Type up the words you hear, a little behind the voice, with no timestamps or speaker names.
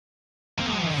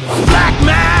Black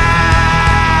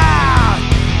math.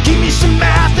 Give me some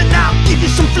math and I'll give you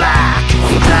some flack.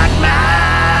 Black math.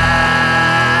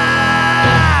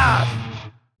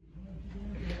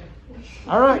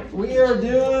 All right, we are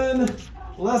doing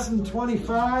lesson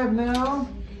 25 now.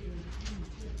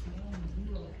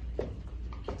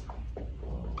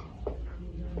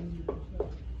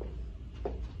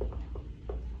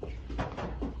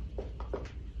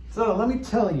 So let me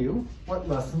tell you what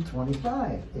lesson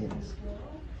 25 is.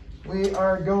 We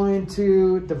are going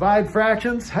to divide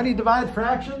fractions. How do you divide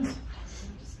fractions?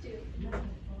 Just do.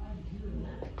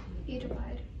 You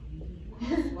divide.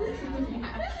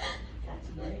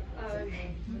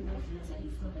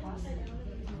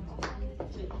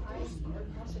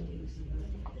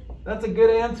 That's a good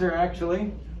answer,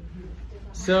 actually.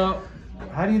 So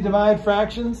how do you divide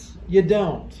fractions? You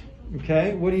don't.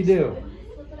 Okay, what do you do?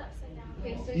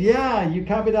 Yeah, you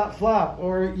copy that flop,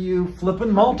 or you flip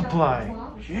and multiply.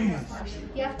 Jeez.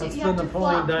 You have to, That's you the have to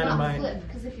Napoleon flop, Dynamite. not flip,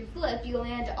 because if you flip, you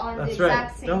land on That's the right.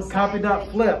 exact same Don't side copy that that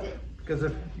you flip, did. because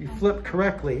if you flip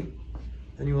correctly,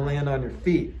 then you will land on your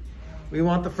feet. We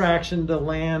want the fraction to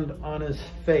land on his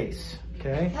face.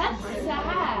 Okay. That's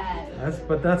sad.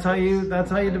 But that's how you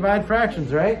divide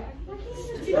fractions, right?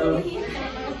 It'll make it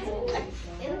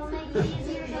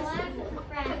easier to land the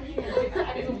fraction.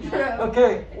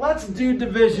 Okay, let's do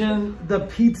division the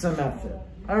pizza method.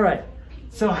 All right.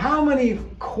 So how many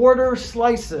quarter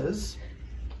slices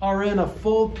are in a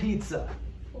full pizza?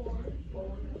 4.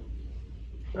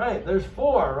 Right, there's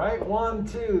 4, right? 1,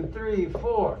 2, 3,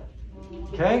 4.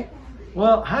 Okay.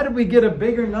 Well, how did we get a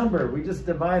bigger number? We just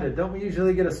divided. Don't we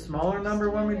usually get a smaller number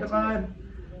when we divide?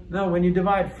 No, when you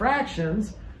divide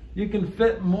fractions, you can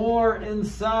fit more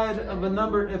inside of a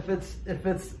number if it's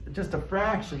just a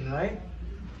fraction, right?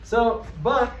 So,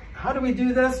 but how do we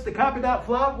do this to copy that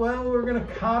flop? Well, we're going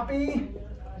to copy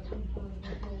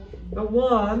the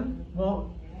 1.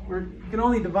 Well, you can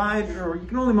only divide, or you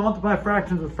can only multiply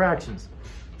fractions with fractions.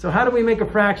 So how do we make a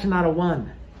fraction out of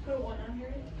 1? Put a 1 under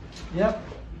it. Yep.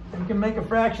 You can make a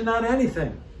fraction out of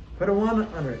anything. Put a 1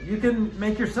 under it. You can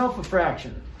make yourself a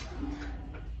fraction.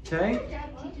 Okay?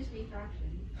 Dad teaches me fractions.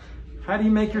 How do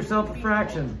you make yourself a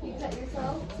fraction? You cut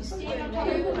yourself. You stand on top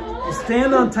of the You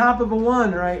stand on top of a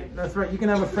 1, right? That's right. You can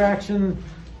have a fraction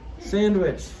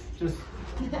sandwich. Just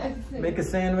make a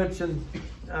sandwich and,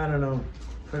 I don't know,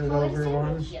 put it over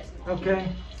 1. Okay.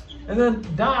 And then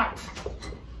dot.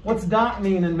 What's dot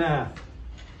mean in math?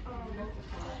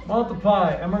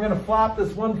 Multiply. And we're going to flop this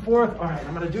 1/4. All right,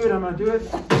 I'm going to do it. I'm going to do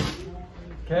it.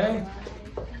 Okay.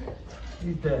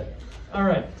 He's dead. All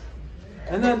right.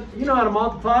 And then, you know how to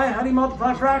multiply. How do you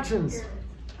multiply fractions?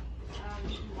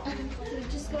 You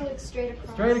just go like straight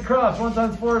across. Straight across. 1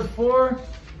 times 4 is 4.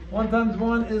 1 times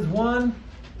 1 is 1.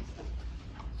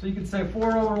 So you could say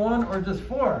 4 over 1 or just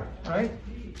 4, right?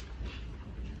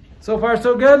 So far,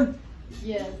 so good?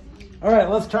 Yes. All right,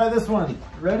 let's try this one.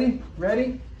 Ready?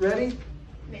 Ready? Ready?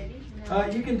 Maybe.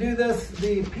 You can do this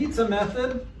the pizza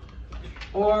method,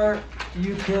 or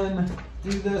you can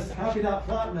do this copy dot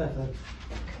flop method.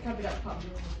 Copy that pop.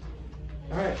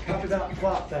 All right, copy dot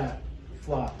flop that.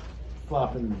 Flop.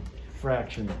 Flopping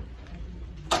fraction.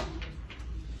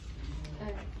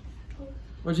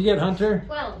 What'd you get, Hunter?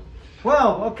 12.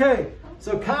 12, okay.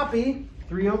 So copy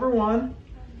 3 over 1,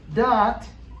 dot,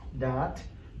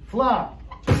 flop.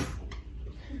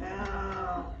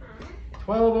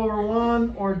 12 over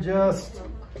 1, or just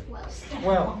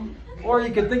 12. Or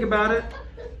you could think about it.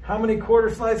 How many quarter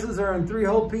slices are in 3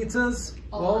 whole pizzas?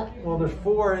 Well, there's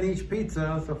 4 in each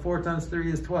pizza, so 4 times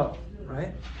 3 is 12,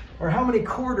 right? Or how many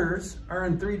quarters are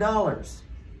in $3?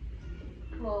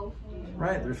 12.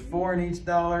 Right, there's 4 in each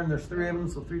dollar, and there's 3 of them,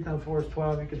 so 3 times 4 is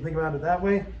 12. You can think about it that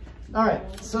way. All right,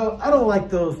 so I don't like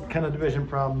those kind of division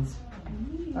problems.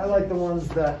 I like the ones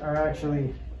that are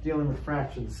actually dealing with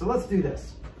fractions. So let's do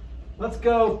this. Let's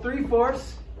go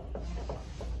 3/4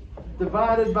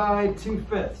 divided by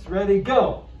 2/5. Ready,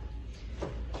 go.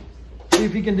 See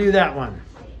if you can do that one.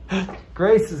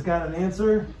 Grace has got an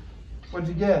answer. What'd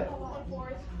you get?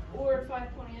 1/4 or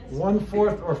 5/20.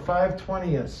 1/4 or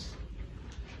 5/20.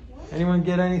 Anyone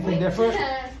get anything different?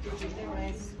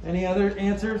 Any other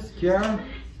answers? Kiara?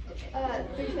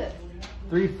 3/5.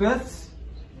 3/5.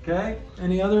 Okay.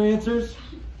 Any other answers?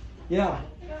 Yeah.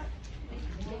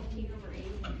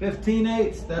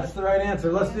 15/8. That's the right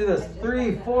answer. Let's do this.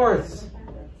 3/4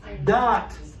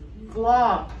 dot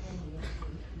flop.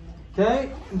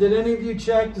 Okay. Did any of you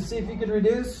check to see if you could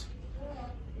reduce?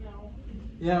 No.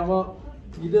 Yeah. Well,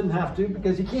 you didn't have to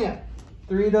because you can't.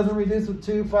 3 doesn't reduce with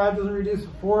 2. 5 doesn't reduce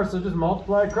with 4. So just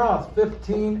multiply across.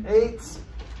 15/8.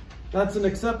 That's an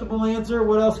acceptable answer.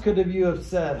 What else could you have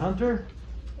said, Hunter?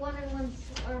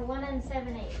 1 and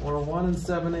 7/8. Or 1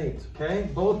 7/8, okay?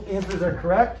 Both answers are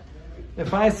correct.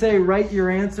 If I say write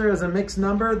your answer as a mixed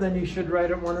number, then you should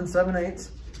write it 1 7/8.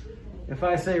 If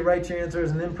I say write your answer as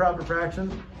an improper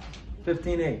fraction,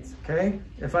 15/8, okay?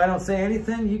 If I don't say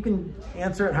anything, you can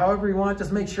answer it however you want,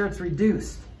 just make sure it's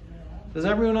reduced. Does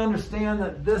everyone understand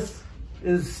that this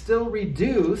is still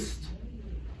reduced?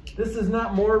 This is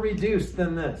not more reduced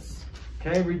than this,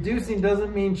 okay? Reducing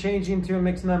doesn't mean changing to a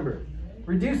mixed number.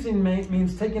 Reducing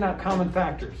means taking out common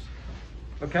factors,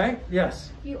 okay?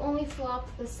 Yes? You only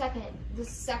flopped the second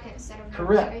set of numbers,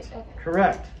 Correct, right? Okay.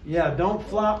 correct. Yeah, don't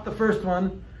flop the first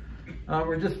one.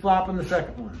 We're just flopping the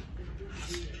second one.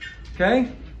 Okay,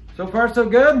 so far so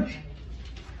good?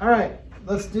 All right,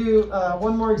 let's do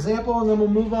one more example and then we'll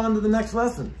move on to the next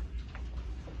lesson.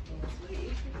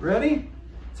 Ready?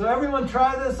 So everyone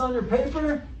try this on your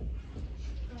paper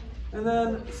and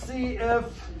then see if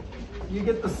you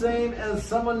get the same as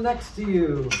someone next to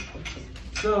you.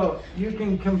 So you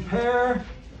can compare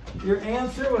your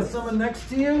answer with someone next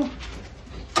to you,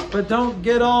 but don't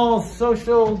get all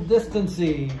social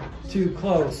distancing too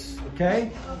close,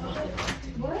 okay?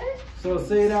 What? So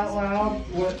say it out loud.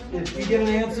 If you get an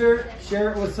answer,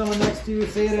 share it with someone next to you,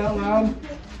 say it out loud.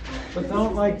 But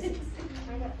don't like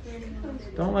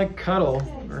cuddle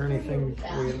or anything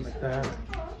weird like that.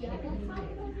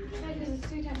 Because it's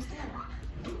 3 times 10.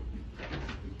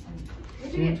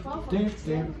 Did you get 12? Ding,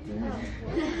 ding, ding. I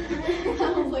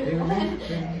was like, Ding, what? ding,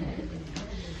 ding.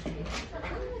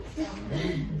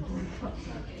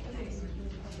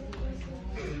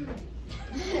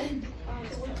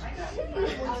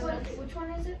 Which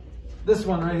one is it? This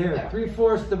one right here,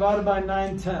 3/4 divided by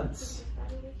 9/10.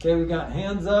 Okay, we got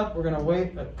hands up. We're gonna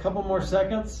wait a couple more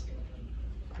seconds,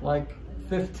 like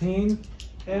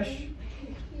 15-ish.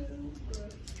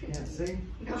 Can't see.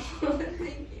 No,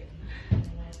 thank you.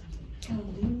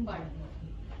 My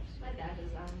dad is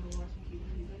watching TV.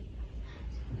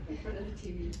 In front of the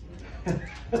TV.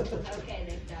 Okay,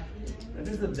 thanks, Dad. That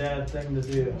is a dad thing to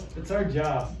do. It's our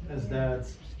job as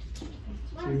dads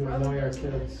to annoy our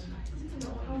kids.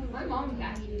 My mom and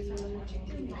actually started watching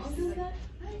TV.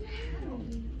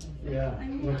 Yeah.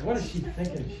 Like, what is she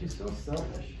thinking? She's so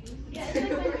selfish. Yeah,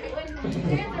 it's like when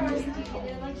parents are watching TV,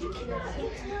 they're like, you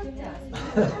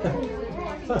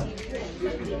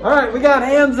can't. All right, we got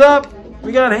hands up.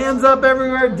 We got hands up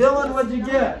everywhere. Dylan, what'd you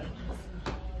get?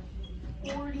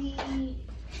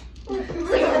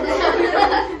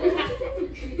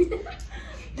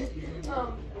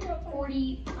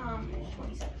 40.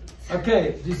 27.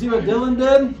 Okay, did you see what Dylan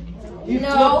did? He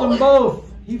flipped them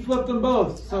both. He flipped them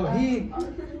both. So he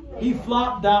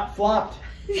flopped dot flopped.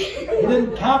 He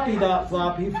didn't copy dot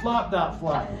flop, he flopped dot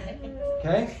flop.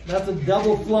 Okay, that's a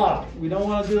double flop. We don't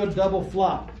want to do a double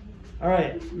flop. All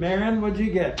right, Marin, what'd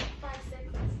you get?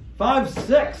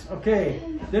 5/6. Okay,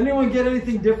 did anyone get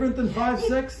anything different than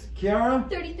 5/6? Kiara?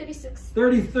 30-36.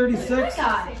 30-36.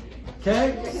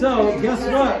 Okay, so guess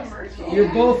what?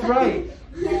 You're both right.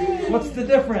 What's the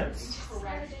difference?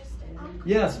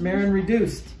 Yes, Marin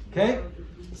reduced. Okay,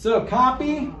 so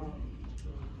copy,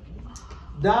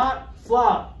 dot,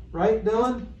 flop. Right,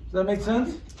 Dylan? Does that make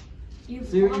sense?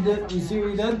 See what you did? You see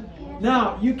what you did?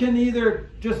 Now, you can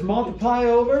either just multiply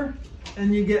over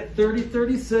and you get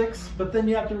 30-36, but then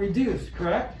you have to reduce,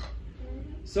 correct?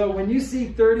 So when you see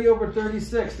 30 over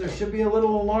 36, there should be a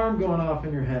little alarm going off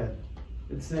in your head.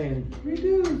 It's saying,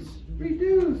 reduce,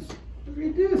 reduce,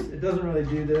 reduce. It doesn't really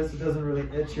do this. It doesn't really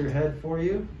itch your head for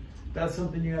you. That's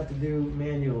something you have to do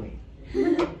manually,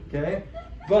 okay?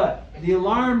 But the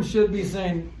alarm should be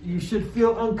saying you should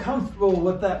feel uncomfortable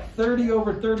with that 30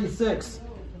 over 36.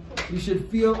 You should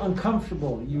feel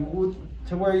uncomfortable.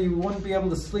 To where you wouldn't be able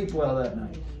to sleep well that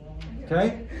night,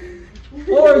 okay?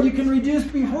 Or you can reduce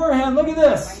beforehand. Look at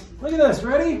this. Look at this.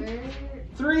 Ready?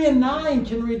 3 and 9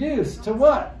 can reduce to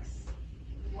what?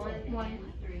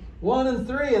 1 and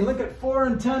 3. And look at 4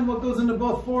 and 10. What goes into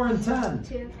both 4 and 10?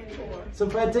 2. So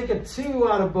if I take a 2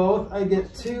 out of both, I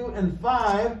get 2 and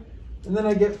 5. And then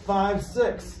I get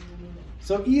 5/6.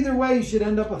 So either way, you should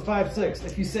end up with 5/6.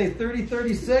 If you say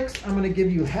 30-36, I'm going to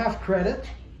give you half credit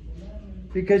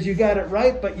because you got it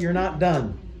right, but you're not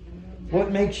done. What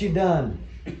makes you done?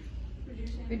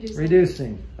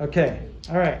 Reducing. Okay.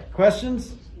 All right.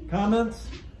 Questions? Comments?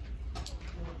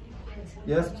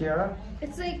 Yes, Kiara?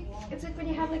 It's like when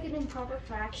you have like an improper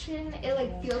fraction, it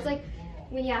like feels like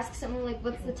when you ask someone like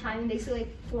what's the time, they say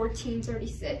like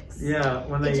 14:36. Yeah,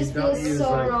 when they It just don't feels use so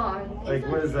like, wrong. like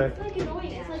what is that? It's like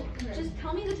annoying. It's like, just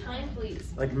tell me the time,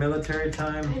 please. Like military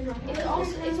time? It's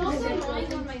also annoying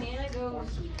when my Nana goes,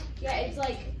 yeah, it's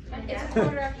like, it's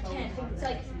 10:15. It's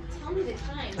like, tell me the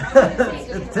time.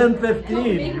 It's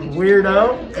 10:15, you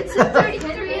weirdo. It's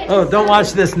 10:33. Oh, don't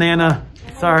watch this, Nana.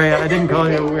 Sorry, I didn't call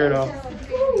you a weirdo.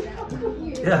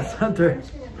 Yes, Hunter.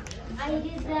 I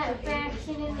did that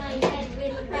fraction in my head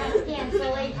with cross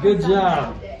cancellation. Good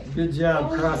job. Good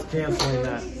job cross canceling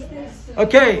that.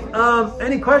 Okay,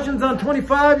 any questions on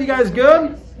 25? You guys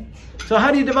good? So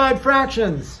how do you divide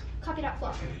fractions? Copy dot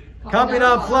flop. Copy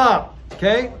dot flop.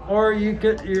 Okay, or you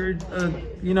could,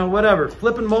 you know, whatever.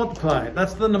 Flip and multiply.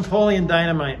 That's the Napoleon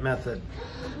Dynamite method.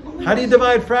 How do you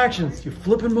divide fractions? You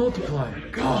flip and multiply.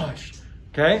 Gosh.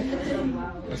 Okay,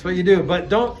 that's what you do. But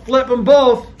don't flip them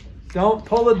both. Don't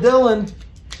pull a Dylan.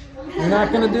 You're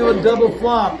not going to do a double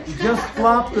flop. Just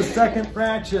flop the second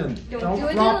fraction.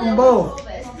 Don't flop them both.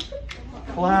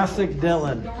 Classic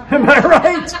Dylan. Am I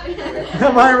right?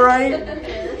 Am I right?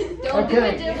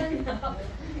 Okay.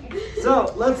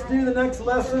 So let's do the next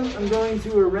lesson. I'm going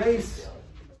to erase.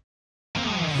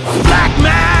 Black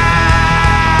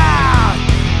man,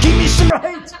 give me some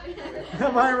Right?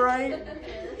 Am I right?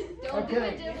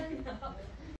 Okay.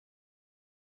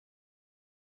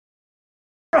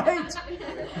 Right?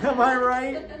 Am I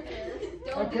right?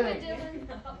 Okay.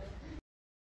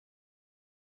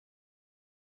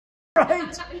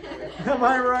 Right? Am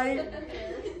I right?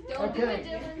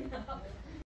 Okay.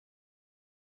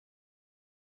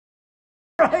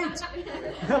 Right?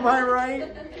 Am I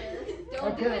right?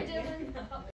 Okay.